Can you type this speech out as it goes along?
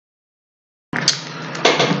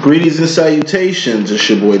Greetings and salutations. It's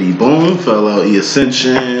your boy D.Boom for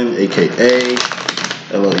LLE.Ascension, aka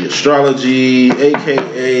LLE.Astrology,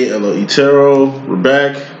 aka LLE Tarot. We're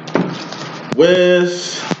back with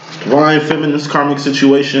Divine Feminine's Karmic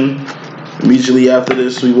Situation. Immediately after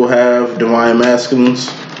this, we will have Divine Masculine's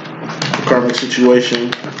Karmic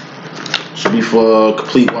Situation. Should be for a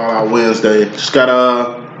complete Wild Out Wednesday. Just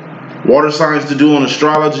got water signs to do on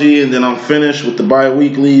astrology, and then I'm finished with the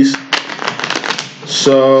bi-weeklies.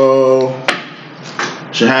 So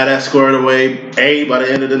should have that squared away, A, by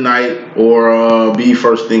the end of the night, or B,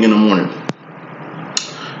 first thing in the morning.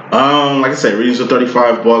 Like I said, readings are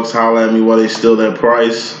 $35. Holla at me while they still that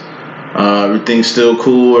price. Everything's still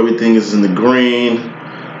cool. Everything is in the green,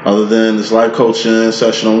 other than this life coaching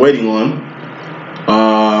session I'm waiting on.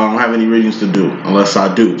 I don't have any readings to do unless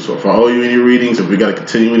I do. So if I owe you any readings, if we got to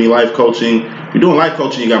continue any life coaching, if you're doing life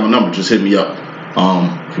coaching, you got my number. Just hit me up.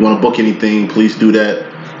 If you want to book anything, please do that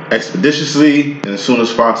expeditiously and as soon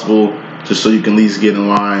as possible, just so you can at least get in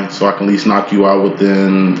line, so I can at least knock you out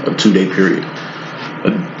within a 2-day period.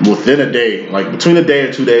 Within a day, like between a day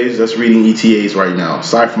or 2 days, that's reading ETAs right now.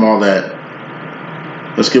 Aside from all that,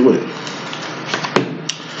 let's get with it.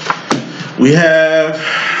 We have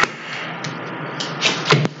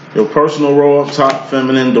your personal row up top,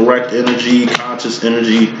 feminine, direct energy, conscious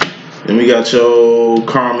energy. Then we got your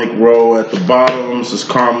karmic row at the bottom. This is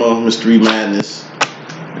karma, mystery, madness.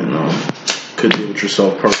 You know, could deal with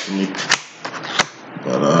yourself personally.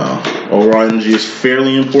 But overall energy is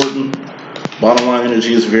fairly important. Bottom line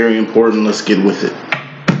energy is very important. Let's get with it.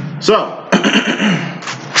 So,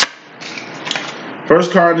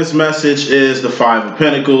 first card in this message is the Five of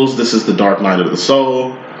Pentacles. This is the dark night of the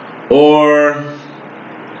soul. Or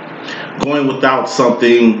going without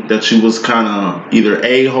something that you was kind of either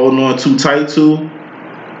A, holding on too tight to,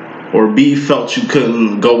 or B, felt you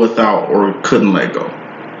couldn't go without or couldn't let go.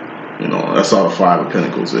 You know, that's all the Five of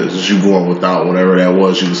Pentacles is. Just you going without whatever that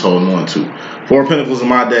was you was holding on to. Four of Pentacles in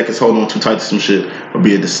my deck is holding on too tight to some shit, or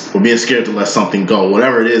being scared to let something go.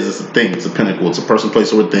 Whatever it is, it's a thing. It's a pinnacle. It's a person,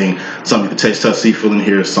 place, or a thing. Something you can taste, touch, see, feel, and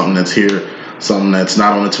hear. Something that's here. Something that's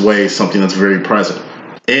not on its way. Something that's very present.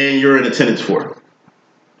 And you're in attendance for it.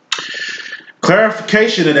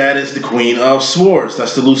 Clarification of that is the Queen of Swords.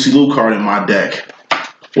 That's the Lucy Liu card in my deck.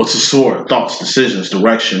 What's a sword? Thoughts, decisions,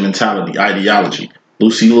 direction, mentality, ideology.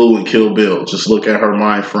 Lucy Liu and Kill Bill. Just look at her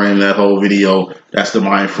mind frame, that whole video. That's the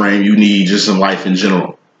mind frame you need just in life in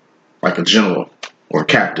general. Like a general, or a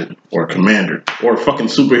captain, or a commander, or a fucking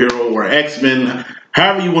superhero, or X-Men,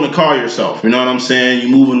 however you want to call yourself. You know what I'm saying?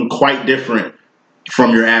 You're moving quite different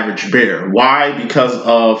from your average bear. Why? Because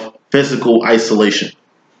of physical isolation.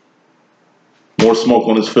 More smoke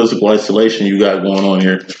on this physical isolation you got going on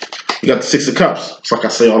here. You got the Six of Cups. It's like I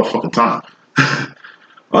say all the fucking time.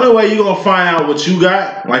 Only way you're going to find out what you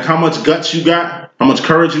got, like how much guts you got, how much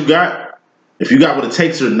courage you got, if you got what it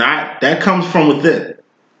takes or not, that comes from within.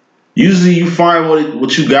 Usually you find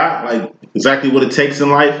what you got, like exactly what it takes in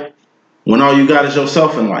life, when all you got is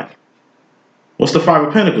yourself in life. What's the Five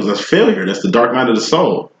of Pentacles? That's failure. That's the dark night of the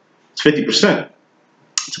soul. It's 50%.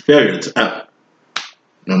 It's a failure. It's an F.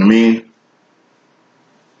 You know what I mean?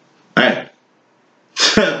 Hey,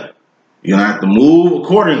 you're going to have to move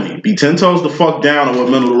accordingly. Be 10 toes the fuck down on what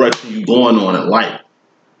mental direction you're going on in life.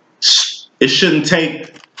 It shouldn't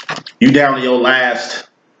take you down to your last,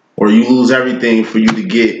 or you lose everything for you to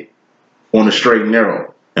get on the straight and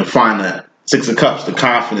narrow and find that Six of Cups, the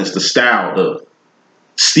confidence, the style, the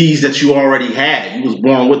steez that you already had. You was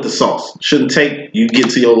born with the sauce. It shouldn't take you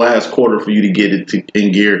get to your last quarter for you to get it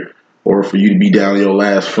in gear, or for you to be down to your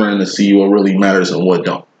last friend to see what really matters and what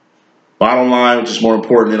don't. Bottom line, which is more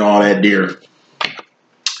important than all that, dear.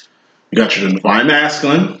 You got your Divine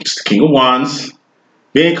Masculine, it's the King of Wands,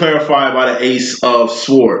 being clarified by the Ace of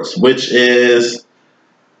Swords, which is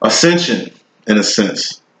Ascension, in a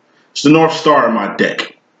sense. It's the North Star in my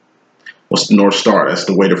deck. What's the North Star? That's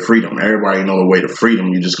the way to freedom. Everybody know the way to freedom.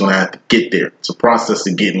 You're just going to have to get there. It's a process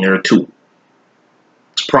of getting there, too.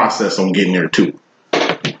 It's a process on getting there, too.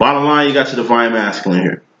 Bottom line, you got your Divine Masculine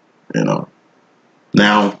here. You know.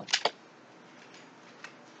 Now,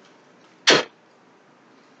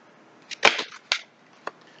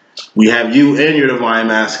 we have you and your Divine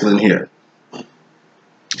Masculine here.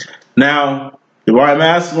 Now, Divine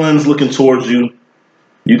Masculine's looking towards you.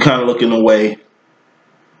 You kind of looking away.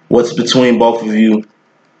 What's between both of you,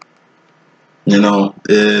 you know,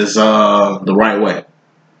 is the right way.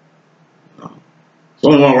 There's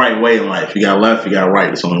only one right way in life. You got left, you got right.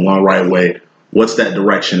 There's only one right way. What's that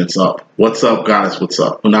direction? It's up. What's up, guys? What's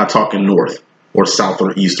up? We're not talking north or south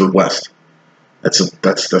or east or west. That's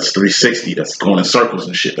 360. That's going in circles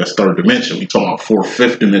and shit. That's third dimension. We talking about fourth,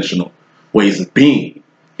 fifth dimensional ways of being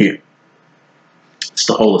here. It's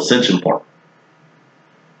the whole ascension part.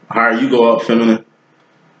 The higher you go up, feminine,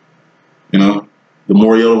 you know, the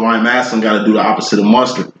more your divine masculine got to do the opposite of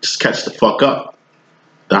mustard. Just catch the fuck up.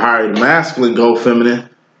 The higher the masculine go, feminine,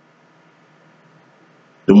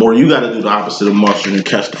 the more you got to do the opposite of mustard and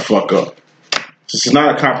catch the fuck up. This is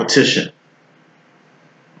not a competition.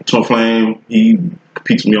 Twin Flame, he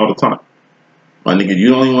competes with me all the time. My nigga, you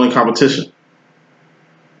don't even want a competition.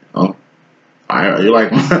 You know? You're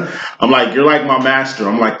like, you're like my master.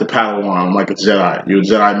 I'm like the Padawan. I'm like a Jedi. You're a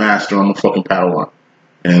Jedi master. I'm a fucking Padawan.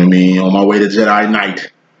 You know what I mean? On my way to Jedi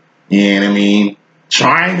Knight. You know what I mean?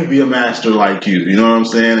 Trying to be a master like you. You know what I'm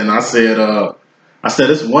saying? And I said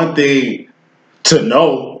it's one thing to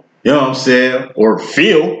know, you know what I'm saying, or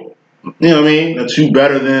feel, you know what I mean, that you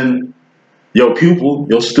better than your pupil,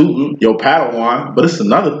 your student, your Padawan. But it's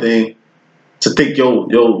another thing to think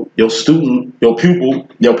your student, your pupil,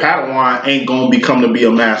 your Padawan ain't gonna become to be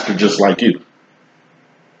a master just like you.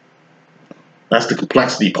 That's the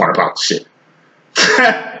complexity part about the shit.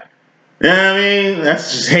 You know what I mean?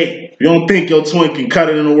 That's just hate. If you don't think your twin can cut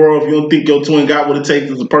it in the world, if you don't think your twin got what it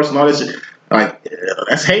takes as a person, all that shit, like,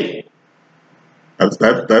 that's hate.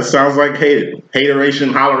 That sounds like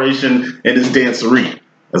hateration, holleration, and this dancery.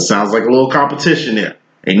 That sounds like a little competition there.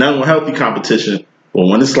 Ain't nothing with healthy competition. But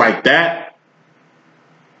when it's like that,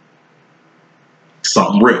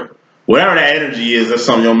 something real. Whatever that energy is, that's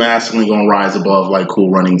something your masculine gonna rise above like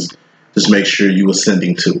Cool Runnings. Just make sure you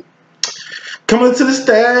ascending to. Coming to this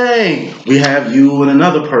thing, we have you and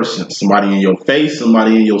another person. Somebody in your face,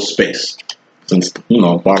 somebody in your space. Since, you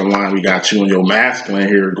know, bottom line, we got you and your masculine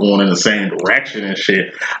here going in the same direction and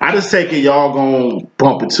shit. I just take it y'all gonna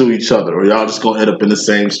bump into each other, or y'all just gonna end up in the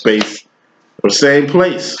same space or same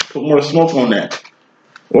place. Put more smoke on that.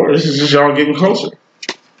 Or this is just y'all getting closer.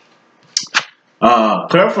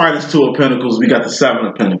 Clarifying this Two of Pentacles, we got the Seven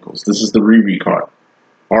of Pentacles. This is the Riri card.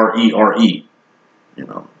 R-E-R-E. You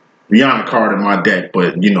know, Rihanna card in my deck,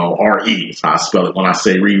 but, you know, R-E is how I spell it when I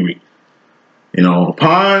say Riri. You know,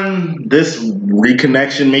 upon this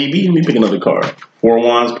reconnection, maybe, let me pick another card. Four of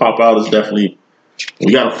Wands pop out is definitely,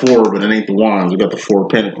 we got a four, but it ain't the Wands. We got the Four of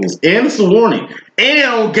Pentacles. And it's a warning. And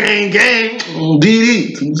on gang,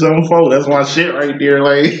 DD, 274. That's my shit right there.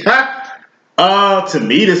 Like, to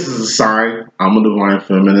me, this is a sign. I'm a divine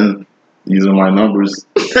feminine. These are my numbers.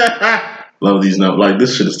 Love these numbers. Like,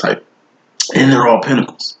 this shit is tight. And they're all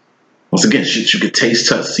pentacles. Once again, shit you could taste,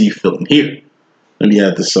 touch, see, feel, and hear. Let me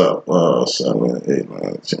add this up. 7, 8,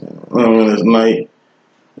 9, 10. This night.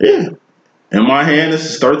 Yeah. In my hand, this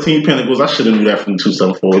is 13 pentacles. I should have knew that from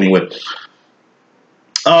 274 anyway.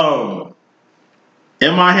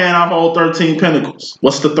 In my hand, I hold 13 pentacles.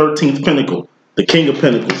 What's the 13th pentacle? The King of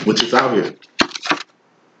Pentacles, which is out here.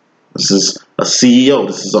 This is a CEO.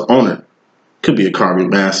 This is an owner. Could be a karmic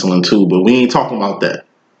masculine too, but we ain't talking about that.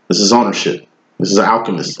 This is ownership. This is an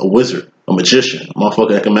alchemist, a wizard, a magician, a motherfucker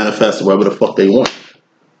that can manifest whatever the fuck they want.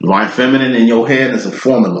 Divine feminine in your hand is a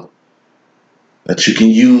formula that you can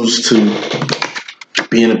use to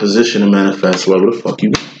be in a position to manifest whatever the fuck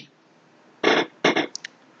you want.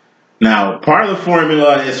 Now, part of the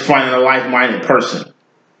formula is finding a like-minded person,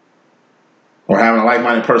 or having a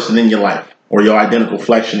like-minded person in your life, or your identical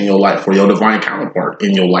flexion in your life, or your divine counterpart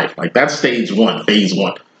in your life. Like, that's stage one, phase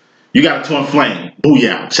one. You got a twin flame.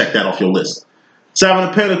 Booyah. Check that off your list. Seven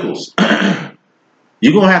of Pentacles.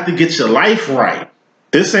 You're going to have to get your life right.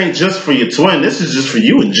 This ain't just for your twin. This is just for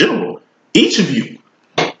you in general. Each of you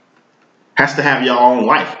has to have your own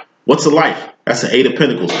life. What's a life? That's the Eight of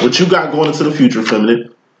Pentacles. What you got going into the future,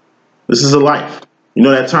 feminine? This is a life. You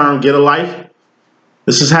know that term, get a life?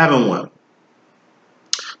 This is having one.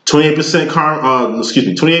 28%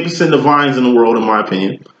 28% divines in the world, in my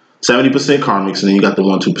opinion. 70% karmics, and then you got the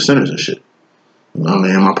 1-2%ers and shit. You know,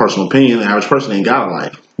 man, my personal opinion, the average person ain't got a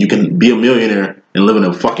life. You can be a millionaire and live in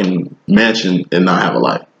a fucking mansion and not have a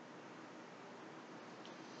life.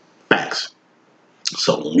 Facts.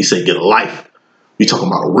 So when we say get a life, we talking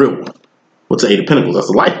about a real one. What's the Eight of Pentacles? That's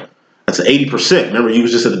a life. That's an 80%. Remember, you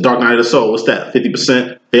was just at the Dark Night of the Soul. What's that?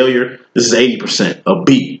 50% failure. This is 80%. A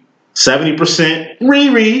B. 70%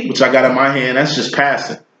 Riri, which I got in my hand. That's just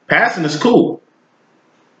passing. Passing is cool.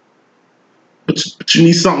 But you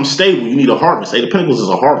need something stable. You need a harvest. Eight of Pentacles is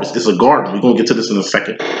a harvest. It's a garden. We're going to get to this in a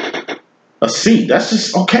second. A seed. That's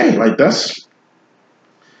just okay. Like, that's...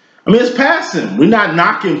 I mean, it's passing. We're not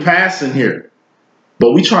knocking passing here.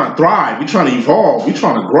 But we trying to thrive. We trying to evolve. We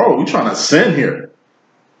trying to grow. We trying to ascend here.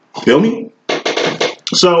 Feel me?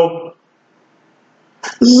 So,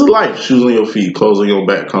 This is a life. Shoes on your feet, clothes on your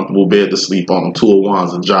back, comfortable bed to sleep on. 2 of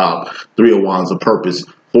Wands, a job. 3 of Wands, a purpose.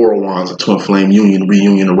 4 of Wands, a twin flame union,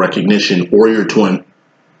 reunion, a recognition, or your twin.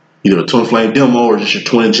 Either a twin flame demo or just your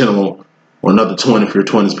twin in general, or another twin if your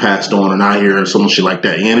twin is passed on or not here or some shit like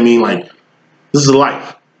that. You know what I mean? Like, this is a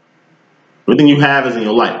life. Everything you have is in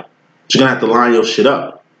your life. But you're going to have to line your shit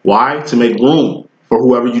up. Why? To make room for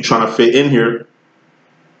whoever you're trying to fit in here,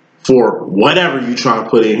 for whatever you're trying to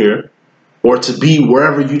put in here, or to be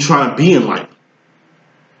wherever you're trying to be in life.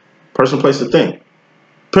 Person, place, the thing.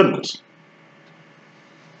 Pentacles.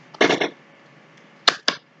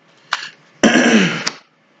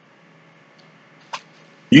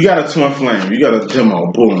 You got a twin flame. You got a demo.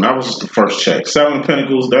 Boom. That was just the first check. 7 of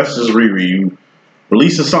Pentacles. That's just reread. You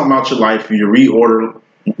releasing something out your life. You're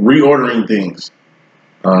reordering things.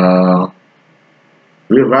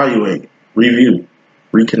 Reevaluate. Review.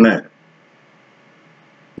 Reconnect.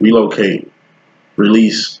 Relocate.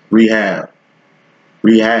 Release. Rehab.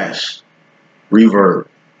 Rehash. Reverb.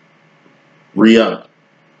 Re-up.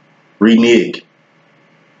 Renege.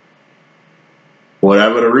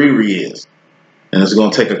 Whatever the re-re is. And it's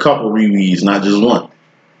going to take a couple rereads, not just one.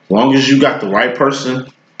 As long as you got the right person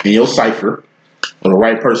in your cipher, or the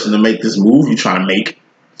right person to make this move you're trying to make.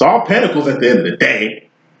 It's all Pentacles at the end of the day,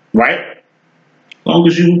 right? As long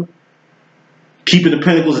as you keeping the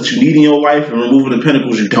Pentacles that you need in your life and removing the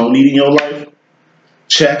Pentacles you don't need in your life,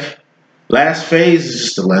 check. Last phase is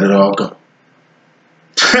just to let it all go.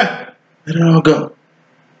 Let it all go.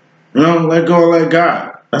 You know, let go and let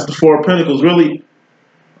God. That's the 4 of Pentacles. Really,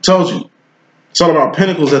 I told you. It's all about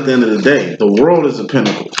Pentacles at the end of the day. The world is a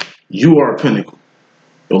Pentacle. You are a Pentacle.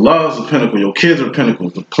 Your love's a Pentacle. Your kids are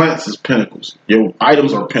Pentacles. The plants is Pentacles. Your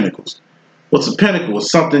items are Pentacles. What's a Pentacle? It's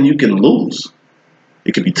something you can lose.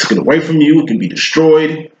 It can be taken away from you. It can be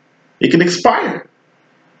destroyed. It can expire.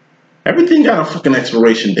 Everything got a fucking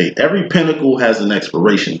expiration date. Every Pentacle has an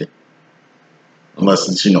expiration date. Unless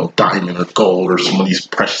it's, you know, diamond or gold or some of these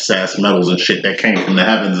precious ass metals and shit that came from the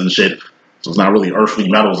heavens and shit. So it's not really earthly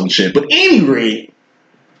metals and shit. But anyway,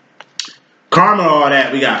 karma and all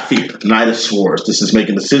that, we got fear. Knight of Swords. This is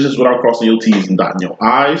making decisions without crossing your T's and dotting your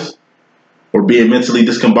I's. Or being mentally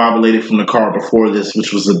discombobulated from the card before this,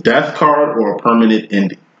 which was a death card or a permanent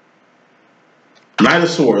ending. Knight of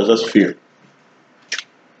Swords, that's fear.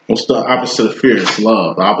 What's the opposite of fear? It's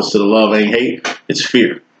love. The opposite of love ain't hate, it's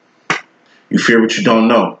fear. You fear what you don't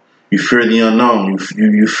know. You fear the unknown.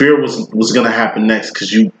 You fear what's going to happen next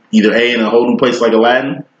because you either A, in a whole new place like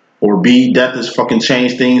Aladdin, or B, death has fucking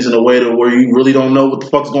changed things in a way to where you really don't know what the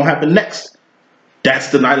fuck's going to happen next.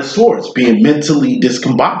 That's the Knight of Swords, being mentally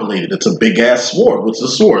discombobulated. It's a big-ass sword. What's a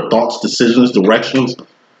sword? Thoughts, decisions, directions,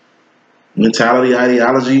 mentality,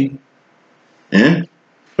 ideology. And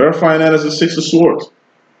verifying that as a 6 of Swords.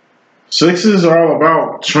 6s are all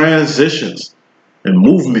about transitions and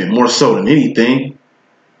movement more so than anything.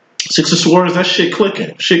 6 of Swords, that shit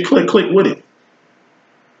clicking. Shit click with it.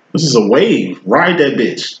 This is a wave. Ride that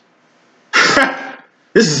bitch.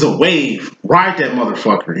 This is a wave. Ride that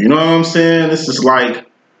motherfucker. You know what I'm saying? This is like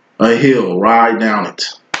a hill. Ride down it.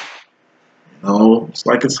 You know, it's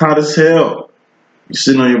like it's hot as hell. You're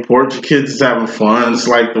sitting on your porch, your kids is having fun. It's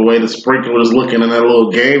like the way the sprinkler is looking in that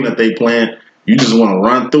little game that they playing. You just want to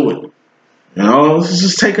run through it. You know, this is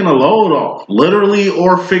just taking a load off. Literally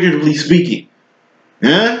or figuratively speaking.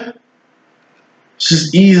 Yeah? It's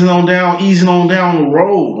just easing on down the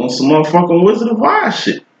road on some motherfucking Wizard of Oz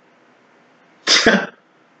shit.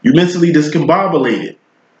 You mentally discombobulated.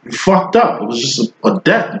 You fucked up. It was just a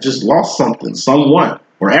death. You just lost something, someone,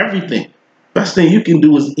 or everything. Best thing you can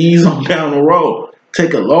do is ease on down the road.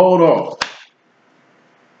 Take a load off.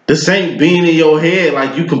 This ain't being in your head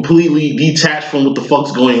like you completely detached from what the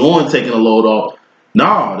fuck's going on, taking a load off.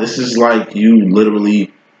 Nah, this is like you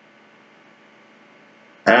literally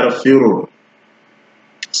at a funeral.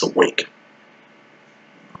 It's a wake.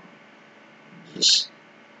 Just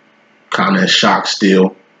kind of in shock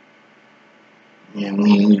still. You know what I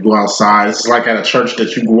mean? You go outside. It's like at a church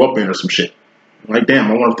that you grew up in or some shit. Like,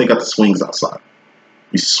 damn, I wonder if they got the swings outside.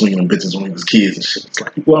 We used to swing them bitches when we was kids and shit. It's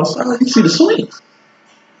like you go outside, you see the swings.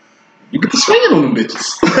 You get the swinging on them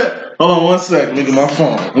bitches. Hold on one second. Look at my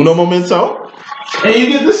phone. Uno momento. And you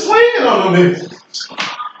get the swinging on them bitches.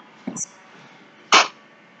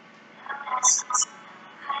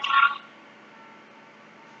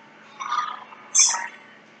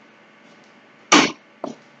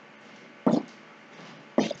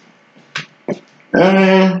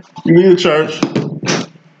 And you need a church.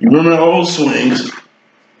 You remember the old swings.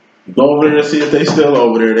 You go over there and see if they still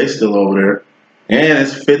over there. They still over there. And it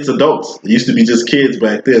fits adults. It used to be just kids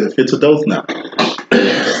back then. It fits adults now.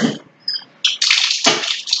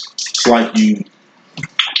 like you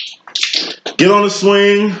get on the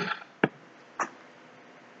swing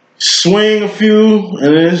a few,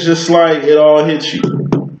 and then it's just like it all hits you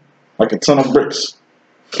like a ton of bricks.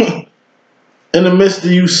 In the midst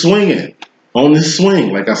of you swinging on this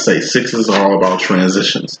swing, like I say, sixes are all about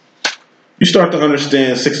transitions. You start to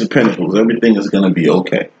understand Six of Pentacles, everything is going to be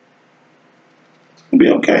okay. It'll be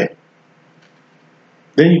okay.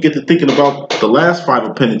 Then you get to thinking about the last Five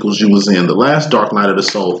of Pentacles you was in, the last dark night of the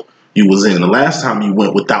soul you was in, the last time you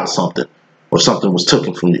went without something, or something was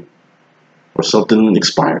taken from you, or something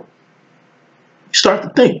expired. You start to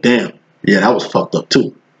think, damn, yeah, that was fucked up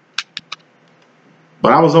too.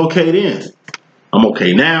 But I was okay then. I'm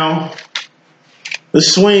okay now. The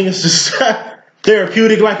swing is just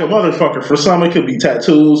therapeutic like a motherfucker. For some, it could be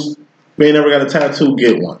tattoos. If you ain't never got a tattoo,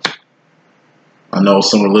 get one. I know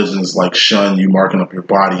some religions like shun you marking up your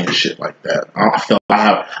body and shit like that. I feel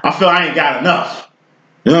I ain't got enough.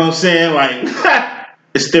 You know what I'm saying? Like,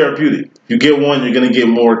 it's therapeutic. If you get one, you're gonna get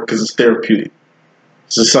more because it's therapeutic.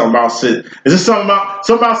 It's just something about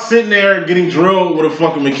something about sitting there and getting drilled with a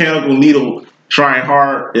fucking mechanical needle, trying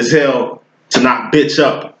hard as hell to not bitch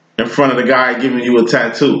up in front of the guy giving you a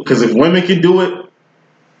tattoo. Because if women can do it,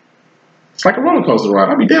 it's like a roller coaster ride.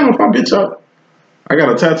 I'd be damned if I bitch up. I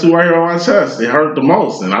got a tattoo right here on my chest. It hurt the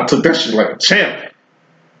most, and I took that shit like a champ.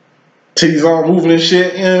 Titties all moving and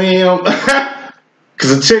shit, you know what I mean?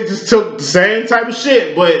 Because the chick just took the same type of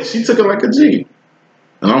shit, but she took it like a G.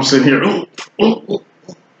 And I'm sitting here,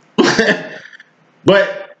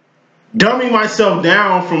 but dumbing myself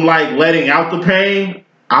down from like letting out the pain,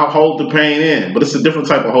 I'll hold the pain in. But it's a different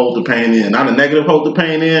type of hold the pain in. Not a negative hold the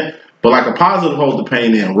pain in, but like a positive hold the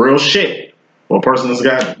pain in. Real shit. Or a person that's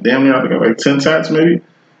got, damn near, I think like 10 tats maybe.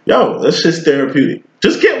 Yo, that's just therapeutic.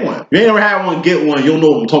 Just get one. If you ain't never had one, get one. You'll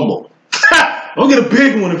know what I'm talking about. Don't get a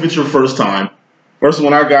big one if it's your first time. First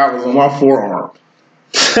one I got was on my forearm.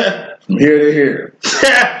 From here to here.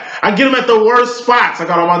 I get them at the worst spots. I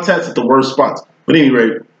got all my tats at the worst spots. But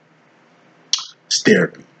anyway, it's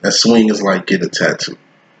therapy. That swing is like get a tattoo.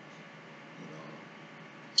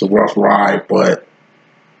 It's a rough ride, but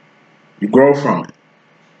you grow from it.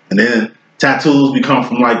 And then tattoos become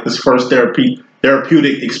from like this first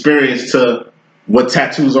therapeutic experience to what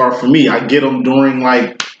tattoos are for me. I get them during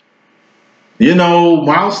like, you know,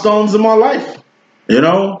 milestones in my life. You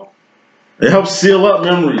know, it helps seal up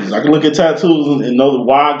memories. I can look at tattoos and know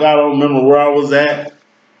why I got them, remember where I was at,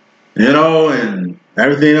 you know, and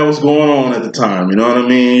everything that was going on at the time. You know what I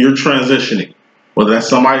mean? You're transitioning. Whether that's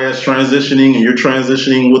somebody that's transitioning and you're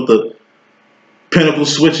transitioning with the pinnacle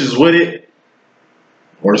switches with it,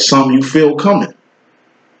 or something you feel coming.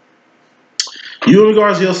 You in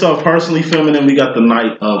regards to yourself personally, feminine, we got the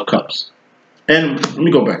Knight of Cups. And let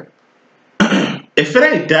me go back. If it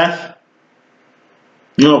ain't death,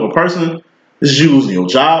 you know, if a person, this is you losing your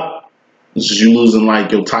job, this is you losing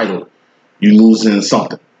like your title, you losing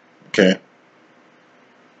something, okay?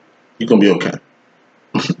 You're gonna be okay.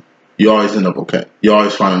 You always end up okay. You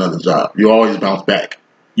always find another job. You always bounce back.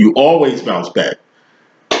 You always bounce back.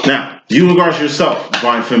 Now, you in regards to yourself,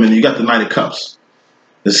 divine feminine, you got the Knight of Cups.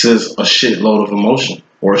 This is a shitload of emotion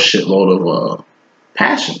or a shitload of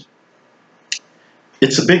passion.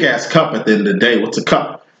 It's a big ass cup at the end of the day. What's a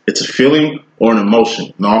cup? It's a feeling or an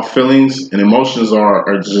emotion. And all feelings and emotions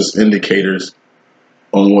are just indicators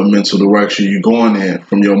on what mental direction you're going in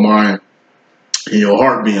from your mind and your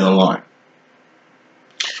heart being aligned.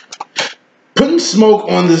 Putting smoke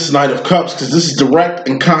on this Knight of Cups, because this is direct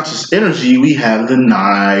and conscious energy, we have the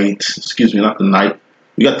Knight. Excuse me, not the Knight.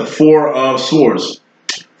 We got the Four of Swords.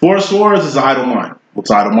 Four of Swords is idle mind.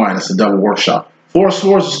 What's idle mind? It's a double workshop. Four of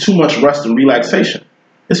Swords is too much rest and relaxation.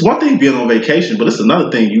 It's one thing being on vacation, but it's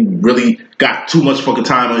another thing you really got too much fucking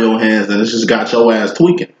time on your hands and it's just got your ass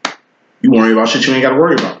tweaking. You worry about shit you ain't got to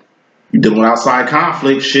worry about. You dealing with outside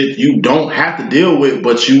conflict, shit you don't have to deal with,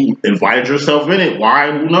 but you invited yourself in it.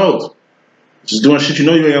 Why? Who knows? Just doing shit you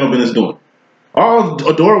know you ain't got no business doing. All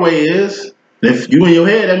a doorway is, if you in your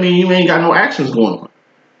head, that means you ain't got no actions going on.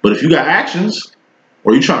 But if you got actions,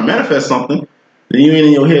 or you trying to manifest something, then you ain't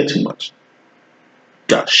in your head too much.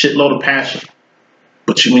 Got a shitload of passion,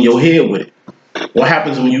 but you in your head with it. What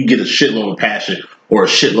happens when you get a shitload of passion or a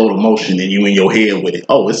shitload of emotion and you in your head with it?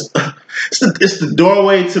 Oh, it's the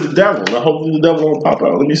doorway to the devil. Hopefully the devil won't pop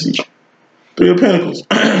out. Let me see. Three of Pentacles.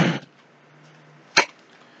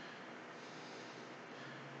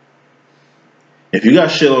 If you got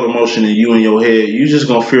shitload of emotion and you in your head, you just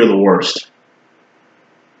gonna fear the worst.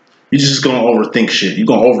 You just gonna overthink shit. You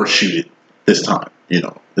gonna overshoot it this time. You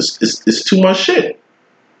know, it's too much shit.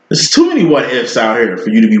 There's too many what ifs out here for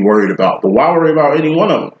you to be worried about. But why worry about any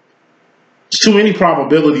one of them? There's too many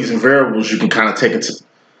probabilities and variables you can kind of take into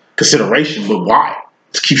consideration, but why?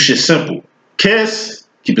 To keep shit simple. Kiss,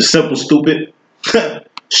 keep it simple, stupid.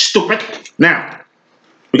 Stupid. Now,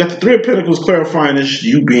 we got the Three of Pentacles clarifying this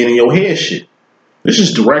you being in your head shit. This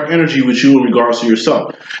is direct energy with you in regards to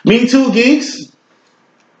yourself. Me too, geeks.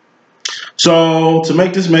 So, to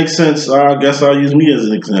make this make sense, I guess I'll use me as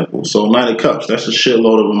an example. So, Knight of Cups, that's a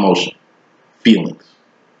shitload of emotion, feelings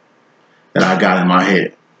that I got in my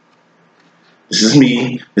head. This is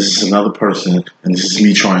me, this is another person, and this is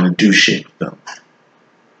me trying to do shit with them.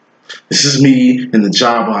 This is me and the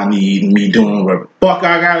job I need and me doing whatever the fuck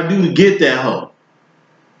I gotta do to get that hoe.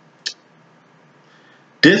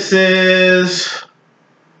 This is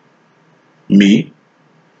me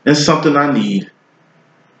and something I need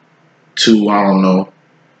to, I don't know,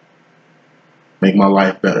 make my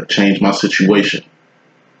life better, change my situation,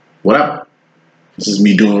 whatever. This is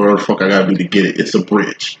me doing whatever the fuck I gotta do to get it. It's a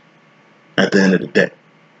bridge at the end of the day.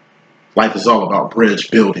 Life is all about bridge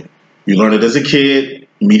building. You learn it as a kid,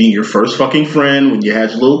 meeting your first fucking friend when you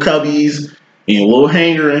had your little cubbies and your little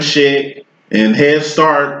hanger and shit, and Head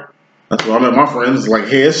Start. That's where I met my friends, like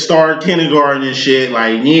Head Start, kindergarten and shit,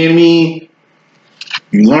 like, you know what I mean?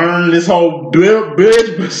 You learn this whole bridge,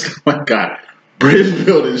 oh my God, bridge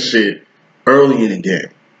building shit early in the game.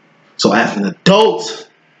 So as an adult,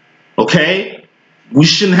 okay, we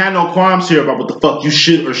shouldn't have no qualms here about what the fuck you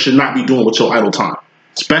should or should not be doing with your idle time,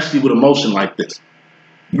 especially with emotion like this.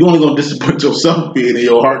 You're only gonna disappoint yourself being in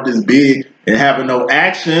your heart this big and having no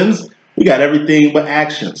actions. We got everything but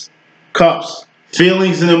actions. Cups,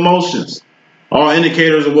 feelings and emotions. All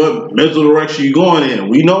indicators of what mental direction you're going in.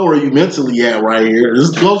 We know where you mentally at right here. This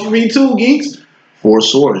is close for me too, geeks. Four of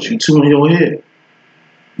Swords, you two in your head.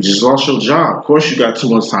 You just lost your job. Of course you got too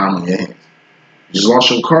much time on your hands. You just lost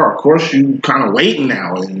your car. Of course you kind of waiting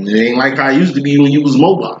now. And it ain't like how it used to be when you was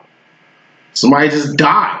mobile. Somebody just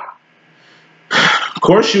died. Of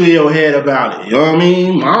course you in your head about it. You know what I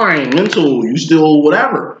mean? Mind, mental, you still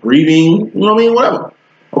whatever. Reading, you know what I mean? Whatever.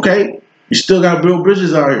 Okay? You still got to build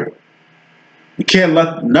bridges out here. We can't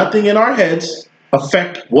let nothing in our heads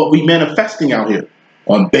affect what we manifesting out here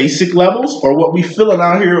on basic levels or what we feeling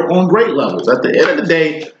out here on great levels. At the end of the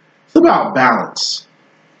day, it's about balance.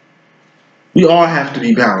 We all have to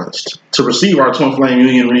be balanced. To receive our twin flame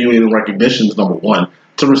union, reunion, and recognitions, number one.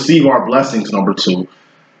 To receive our blessings, number two.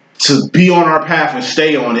 To be on our path and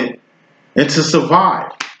stay on it. And to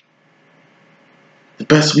survive the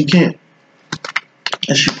best we can.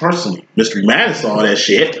 That's you personally. Mystery Madness, all that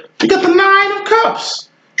shit. We got the Nine of Cups.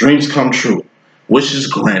 Dreams come true. Wishes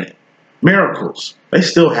granted. Miracles. They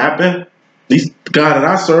still happen. At least the God that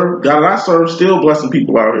I serve, still blessing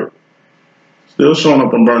people out here. Still showing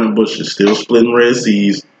up in burning bushes. Still splitting Red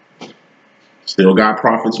Seas. Still got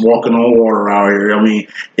prophets walking on water out here. I mean,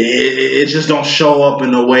 it just don't show up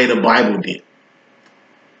in the way the Bible did.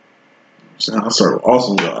 I serve an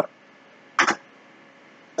awesome God.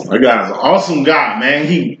 That guy's an awesome God, man.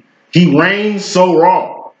 He reigns so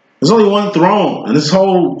raw. There's only one throne. And this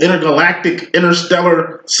whole intergalactic,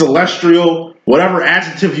 interstellar, celestial, whatever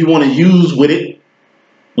adjective you want to use with it,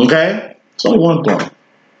 okay? It's only one throne.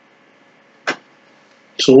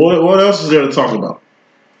 So what else is there to talk about?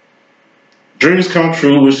 Dreams come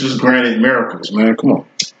true, wishes granted, miracles, man. Come on.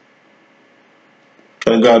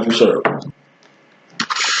 Thank God you serve.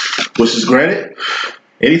 Wishes granted.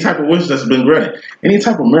 Any type of wish that's been granted. Any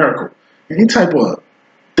type of miracle. Any type of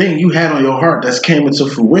thing you had on your heart that's came into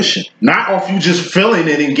fruition. Not off you just feeling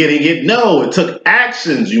it and getting it. No, it took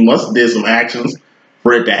actions. You must have did some actions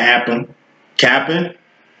for it to happen. Capping.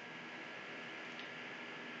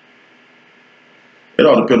 It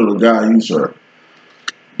all depends on the God you serve.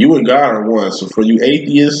 You and God are one. So for you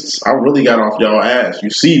atheists, I really got off y'all ass. You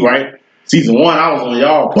see, right? Season 1, I was on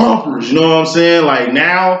y'all bumpers. You know what I'm saying? Like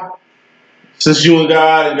now, since you and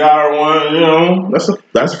God are one, you know,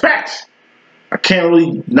 that's facts. I can't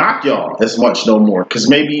really knock y'all as much no more. Because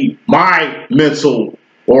maybe my mental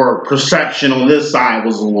or perception on this side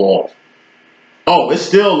was a little off. Oh, it's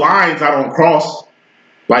still lines I don't cross.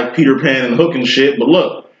 Like Peter Pan and Hook and shit. But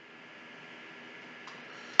look.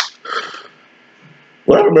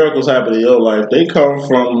 Whatever miracles happen in your life, they come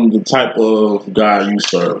from the type of God you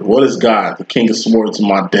serve. What is God? The King of Swords in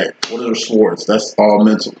my deck. What are swords? That's all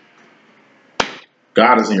mental.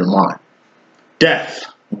 God is in your mind. Death.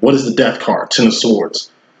 What is the death card? Ten of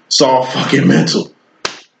Swords. It's all fucking mental.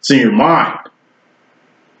 It's in your mind.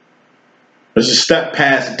 There's a step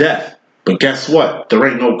past death. But guess what? There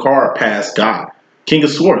ain't no card past God. King of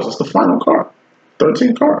Swords. That's the final card.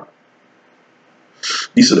 13th card.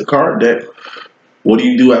 These are the card deck. What do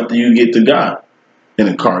you do after you get to God in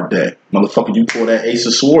a card deck? Motherfucker, you pull that Ace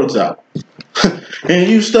of Swords out. And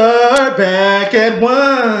you start back at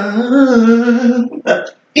 1.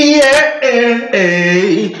 Yeah.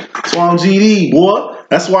 That's why I'm GD, boy.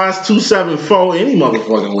 That's why it's 274 any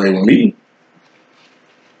motherfucking way with me.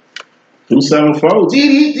 274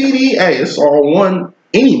 GD. Hey, it's all one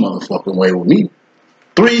any motherfucking way with me.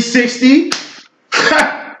 360.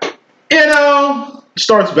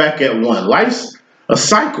 Starts back at 1. Life's a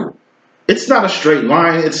cycle. It's not a straight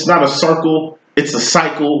line. It's not a circle. It's a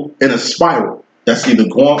cycle and a spiral. That's either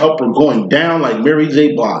going up or going down, like Mary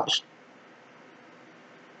J. Blige.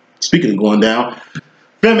 Speaking of going down,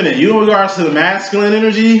 feminine, you in regards to the masculine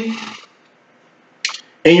energy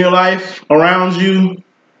in your life, around you,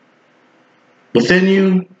 within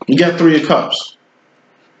you, you got 3 of Cups.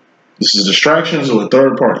 This is distractions or a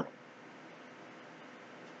third party.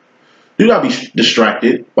 You gotta be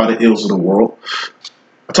distracted by the ills of the world.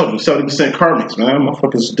 I told you, 70% karmics, man.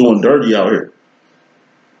 Motherfuckers doing dirty out here.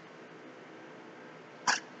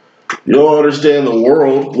 You don't understand the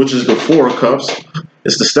world, which is the 4 of Cups.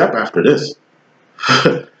 It's the step after this.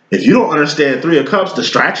 If you don't understand 3 of Cups,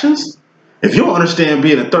 distractions, if you don't understand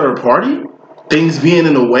being a third party, things being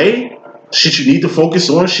in the way, shit you need to focus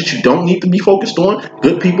on, shit you don't need to be focused on,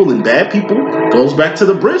 good people and bad people, goes back to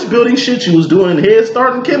the bridge building shit you was doing in Head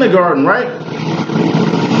Start and kindergarten, right?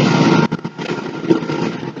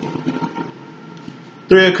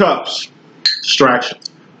 3 of Cups, distractions.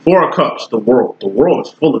 4 of Cups, the world. The world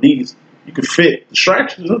is full of these. You can fit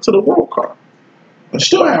distractions into the world card. I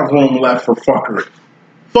still have room left for fuckery.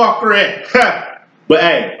 Fuckery! But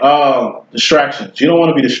hey, distractions. You don't want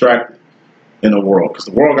to be distracted in the world because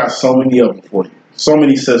the world got so many of them for you. So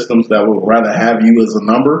many systems that would rather have you as a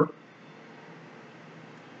number,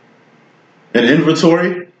 an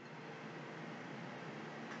inventory,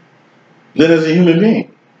 than as a human being.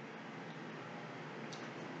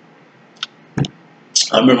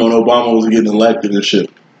 I remember when Obama was getting elected and shit.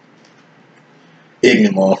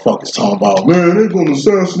 Ignorant motherfuckers talking about, man, they're gonna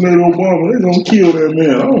assassinate Obama, they're gonna kill that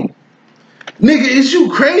man. Nigga, is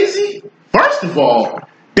you crazy? First of all,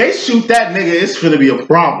 they shoot that nigga, it's finna be a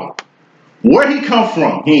problem. Where he come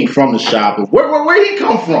from? He ain't from the shop. Where he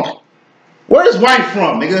come from? Where his wife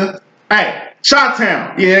from, nigga? Hey,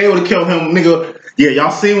 Chi-Town. Yeah, they would've killed him, nigga. Yeah,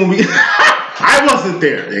 y'all seen when we... I wasn't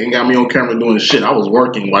there. They ain't got me on camera doing shit. I was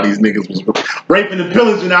working while these niggas was raping and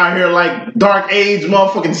pillaging out here like dark age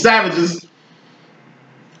motherfucking savages.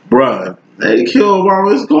 Bruh, they killed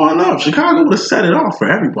Obama. It's going up. Chicago would have set it off for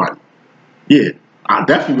everybody. Yeah, I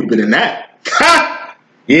definitely would have been in that.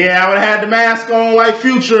 Yeah, I would have had the mask on like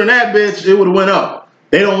Future and that bitch. It would have went up.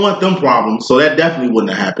 They don't want them problems, so that definitely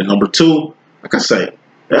wouldn't have happened. Number 2, like I say,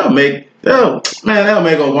 they'll make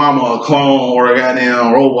Obama a clone or a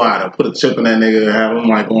goddamn robot and put a chip in that nigga and have him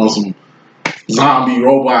like on some zombie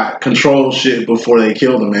robot control shit before they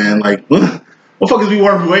kill him, man. Like, motherfuckers be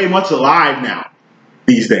worth way much alive now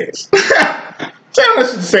these days. So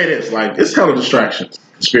let's just say this, like, it's hella distractions.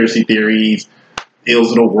 Conspiracy theories,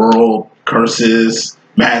 ills of the world, curses,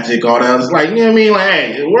 magic, all that. It's like, you know what I mean? Like,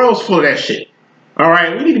 hey, the world's full of that shit. All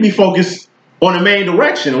right, we need to be focused on the main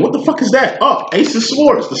direction. And what the fuck is that? Oh, Ace of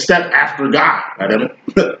Swords, the step after God.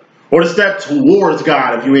 Or the step towards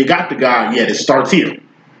God. If you ain't got the God yet, it starts here.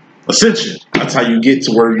 Ascension. That's how you get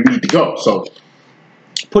to where you need to go. So,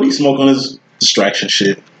 put his smoke on his distraction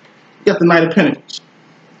shit. You got the Knight of Pentacles.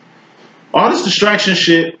 All this distraction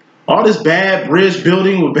shit, all this bad bridge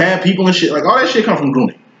building with bad people and shit, like all that shit come from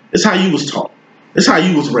grooming. It's how you was taught. It's how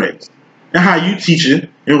you was raised. And how you teaching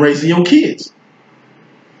and raising your kids.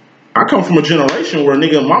 I come from a generation where,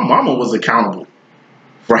 nigga, my mama was accountable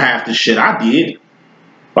for half the shit I did.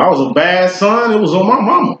 If I was a bad son, it was on my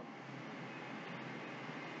mama.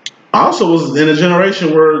 I also was in a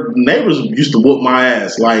generation where neighbors used to whoop my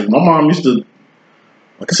ass. Like, my mom used to,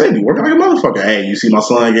 like I said, be working like a motherfucker. Hey, you see my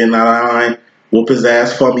son getting out of line, whoop his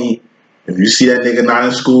ass for me. If you see that nigga not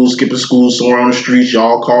in school, skipping school somewhere on the streets,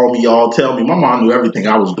 y'all call me, y'all tell me. My mom knew everything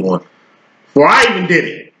I was doing before I even did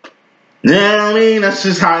it. You know what I mean? That's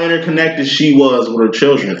just how interconnected she was with her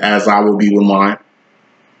children, as I will be with mine.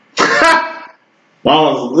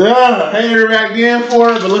 Mom was hating her back then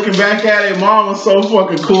for it, but looking back at it, mom was so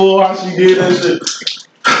fucking cool how she did that shit.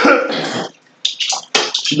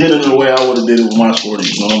 She did it in the way I would have did it with my shorty,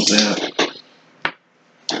 you know what I'm saying?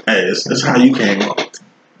 Hey, it's how you came up.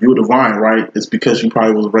 You were divine, right? It's because you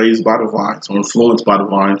probably was raised by divines or influenced by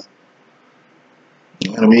divines.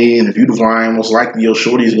 You know what I mean? If you divine, most likely your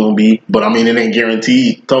shorty is going to be, but I mean, it ain't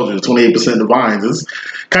guaranteed. I told you, 28% divines. It's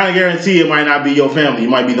kind of guaranteed it might not be your family. You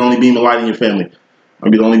might be the only beam of light in your family.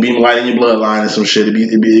 Might be the only beam of light in your bloodline and some shit.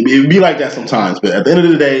 It'd be like that sometimes. But at the end of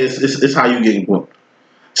the day, it's how you get involved.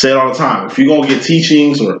 Say it all the time. If you're going to get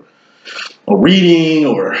teachings or a reading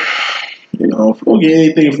or, you know, if you don't get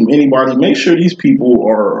anything from anybody, make sure these people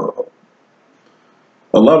are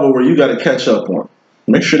a level where you got to catch up on.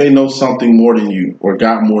 Make sure they know something more than you, or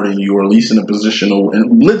got more than you, or at least in a position of,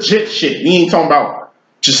 and legit shit. We ain't talking about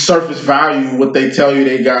just surface value, what they tell you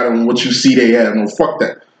they got and what you see they have. No, fuck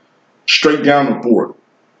that. Straight down the board.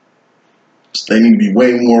 They need to be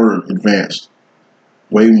way more advanced,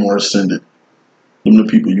 way more ascended than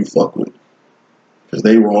the people you fuck with. Because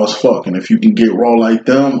they raw as fuck. And if you can get raw like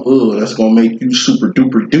them, that's going to make you super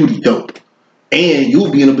duper duty dope. And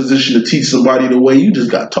you'll be in a position to teach somebody the way you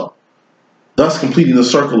just got taught. Thus completing the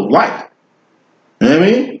circle of life. You know what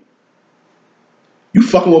I mean? You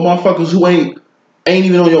fucking with motherfuckers who ain't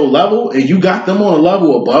even on your level, and you got them on a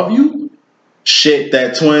level above you. Shit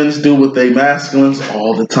that twins do with their masculines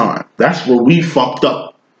all the time. That's where we fucked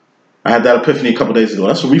up. I had that epiphany a couple days ago.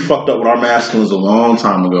 That's where we fucked up with our masculines a long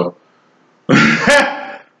time ago.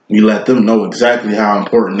 We let them know exactly how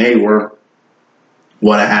important they were.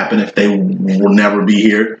 What would happen if they will never be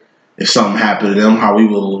here. If something happened to them, how we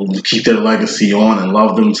will keep their legacy on and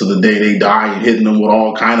love them to the day they die, and hitting them with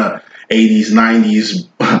all kind of 80s, 90s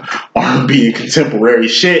R&B and contemporary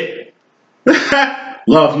shit.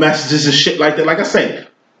 Love messages and shit like that. Like I say,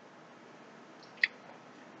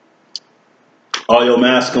 all your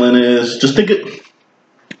masculine is, just think it,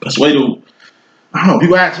 best way to, I don't know,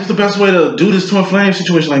 people ask, what's the best way to do this twin flame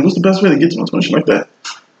situation? Like, what's the best way to get to my twin like that?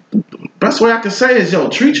 The best way I can say is, yo,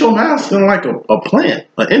 treat your masculine like a plant,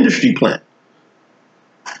 an industry plant.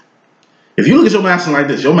 If you look at your masculine like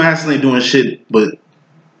this, your masculine ain't doing shit but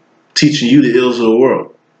teaching you the ills of the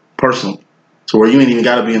world, personally. So where you ain't even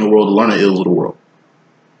got to be in the world to learn the ills of the world.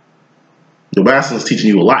 Your masculine's teaching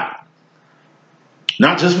you a lot.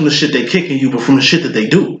 Not just from the shit they kicking you, but from the shit that they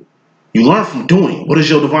do. You learn from doing. What is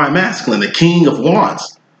your divine masculine? The king of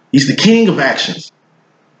wands. He's the king of actions.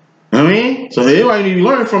 You know what I mean? So everybody you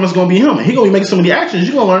learn from is going to be him. And he's going to be making some of the actions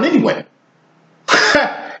you're going to learn anyway.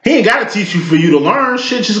 He ain't got to teach you for you to learn.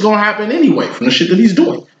 Shit just going to happen anyway from the shit that he's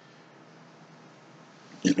doing.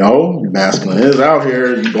 You know, your masculine is out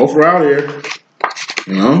here. You both are out here.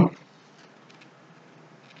 You know?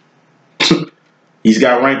 He's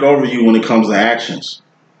got rank over you when it comes to actions.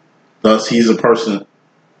 Thus, he's a person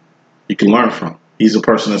you can learn from. He's a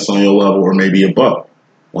person that's on your level or maybe above.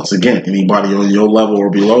 Once again, anybody on your level or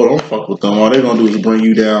below, don't fuck with them. All they're going to do is bring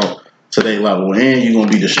you down to their level, and you're going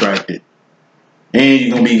to be distracted. And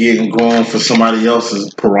you're going to be going for somebody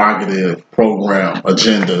else's prerogative, program,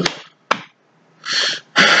 agenda.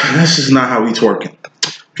 That's just not how we twerking.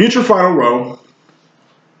 Future final row.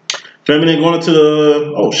 Feminine going into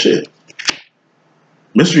the, oh shit.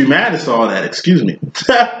 Mystery madness to all that, excuse me.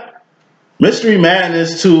 Mystery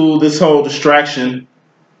madness to this whole distraction,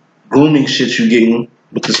 grooming shit you getting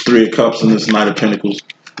with this Three of Cups and this Knight of Pentacles,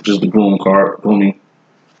 which is the groom card, grooming.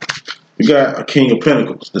 You got a King of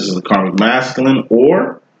Pentacles. This is a karmic masculine,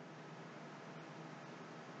 or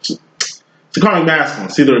it's a karmic masculine.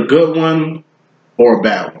 It's either a good one or a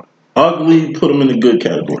bad one. Ugly, put them in the good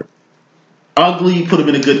category. Ugly, put them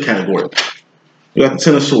in the good category. You got the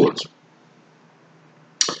Ten of Swords.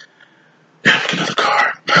 Yeah, pick another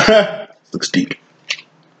card. Looks deep.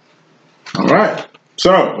 All right.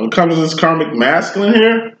 So, when it comes to this karmic masculine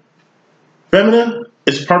here, feminine,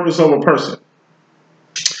 it's purpose over person.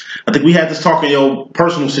 I think we had this talk in your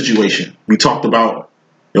personal situation. We talked about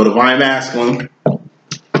your divine masculine,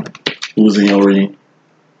 who was in your reading,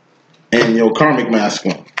 and your karmic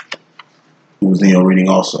masculine, who was in your reading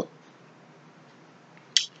also.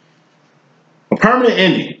 A permanent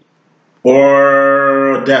ending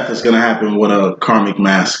or death is going to happen with a karmic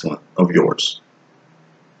masculine of yours.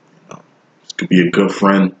 This could be a good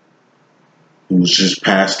friend who's just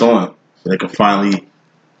passed on, so they can finally,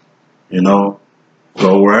 you know,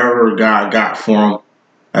 go wherever God got for them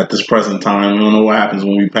at this present time. We don't know what happens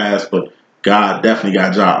when we pass, but God definitely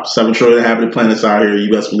got jobs. 7 trillion inhabited planets out here.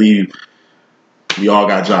 You best believe we all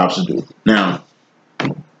got jobs to do. Now,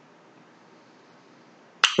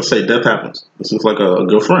 let's say death happens. This is like a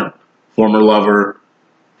good friend, former lover,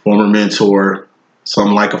 former mentor,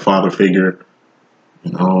 something like a father figure,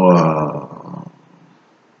 you know,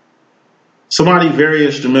 somebody very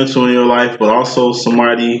instrumental in your life, but also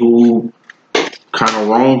somebody who kind of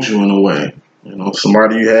wronged you in a way. You know,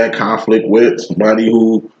 somebody you had conflict with, somebody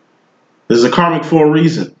who is a karmic for a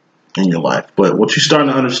reason in your life. But what you're starting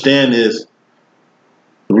to understand is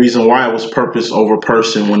the reason why it was purpose over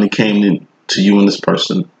person when it came to you and this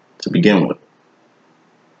person to begin with.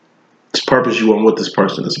 It's purpose you want with this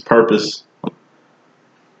person. It's a purpose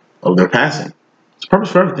of their passing. It's a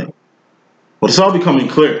purpose for everything. But it's all becoming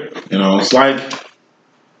clear. You know, it's like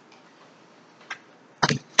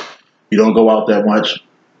You don't go out that much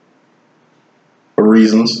for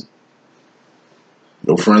reasons.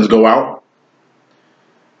 Your friends go out.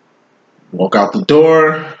 Walk out the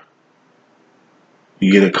door.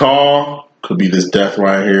 You get a call. Could be this death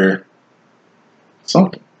right here.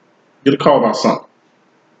 Something. You get a call about something.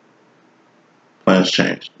 Plans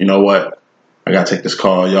change. You know what? I gotta take this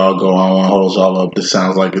call. Y'all go. I don't want to hold y'all up. This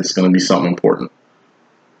sounds like it's gonna be something important.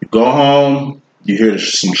 You go home. You hear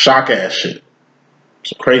some shock ass shit.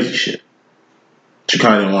 Some crazy shit. But you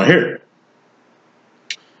kind of didn't want to hear it.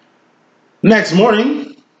 Next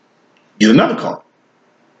morning, get another call.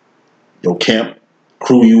 Your camp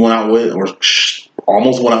crew you went out with, or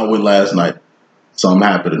almost went out with last night, something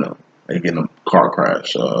happened to them. They get in a car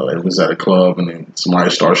crash. It was at a club, and then somebody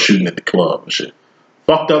started shooting at the club and shit.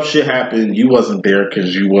 Fucked up shit happened. You wasn't there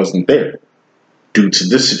because you wasn't there due to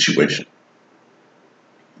this situation.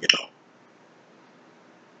 You know.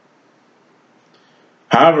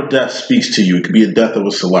 However death speaks to you, it could be a death of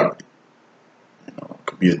a celebrity. You know, it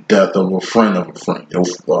could be a death of a friend of a friend.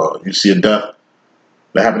 You see a death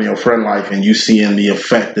that happened in your friend life, and you seeing the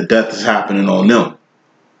effect that death is happening on them.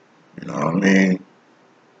 You know what I mean?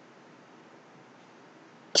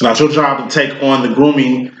 It's not your job to take on the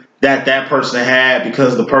grooming that person had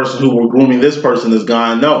because the person who were grooming this person is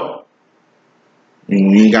gone. No. You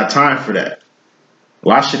ain't got time for that. A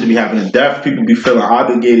lot of shit to be happening. Deaf people be feeling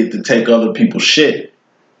obligated to take other people's shit.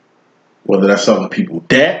 Whether that's other people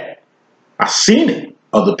dead. I seen it.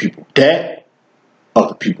 Other people dead.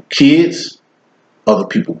 Other people kids. Other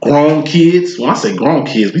people grown kids. When I say grown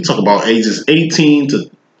kids, we talk about ages 18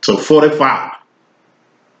 to 45.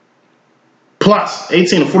 Plus.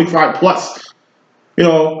 18 to 45 plus. You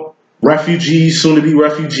know, refugees, soon to be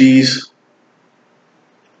refugees.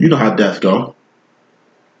 You know how death go.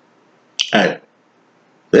 Hey, at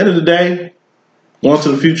the end of the day, going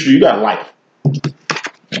to the future, you got life.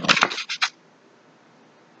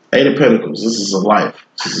 Eight of Pentacles, this is a life.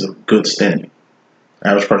 This is a good standing. The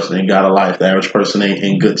average person ain't got a life. The average person ain't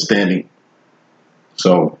in good standing.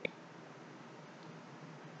 So,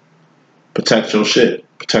 protect your shit.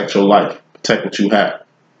 Protect your life. Protect what you have.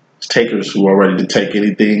 It's takers who are ready to take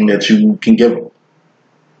anything that you can give them.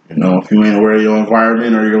 You know, if you ain't aware of your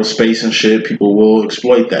environment or your space and shit, people will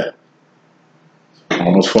exploit that.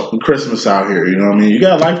 Almost fucking Christmas out here, you know what I mean? You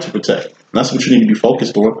got a life to protect. That's what you need to be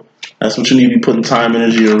focused on. That's what you need to be putting time,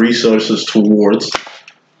 energy, or resources towards.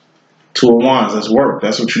 Two of Wands, that's work.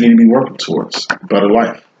 That's what you need to be working towards. A better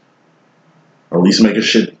life. Or at least making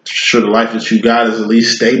sure the life that you got is at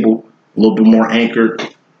least stable, a little bit more anchored,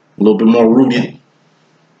 a little bit more rooted.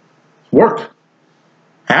 Work.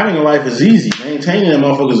 Having a life is easy. Maintaining that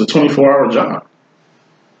motherfucker is a 24-hour job.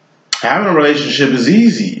 Having a relationship is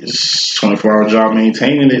easy. It's a 24-hour job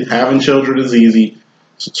maintaining it. Having children is easy.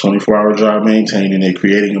 It's a 24-hour job maintaining it.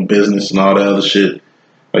 Creating a business and all that other shit.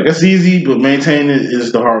 Like, that's easy, but maintaining it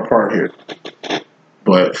is the hard part here.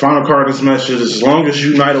 But final card of this message is, as long as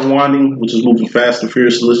you Knight of Wanding, which is moving fast and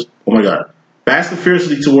fiercely, oh my God, fast and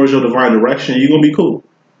fiercely towards your divine direction, you're going to be cool.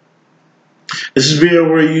 This is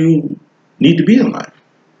where you need to be in life.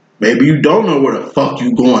 Maybe you don't know where the fuck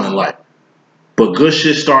you going in life. But good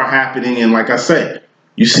shit start happening, and like I said,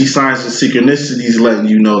 you see signs of synchronicities letting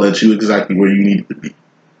you know that you're exactly where you need to be.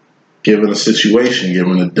 Given a situation,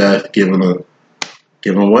 given a death, given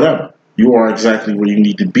whatever. You are exactly where you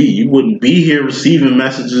need to be. You wouldn't be here receiving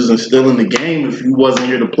messages and still in the game if you wasn't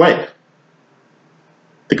here to play.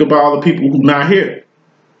 Think about all the people who not here.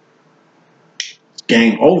 It's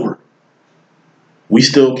game over. We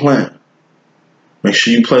still playing. Make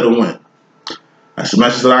sure you play to win. That's the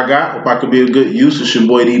message that I got. Hope I could be of good use. It's your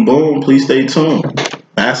boy D.Boom. Please stay tuned.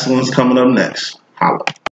 Masculine's coming up next. Holla.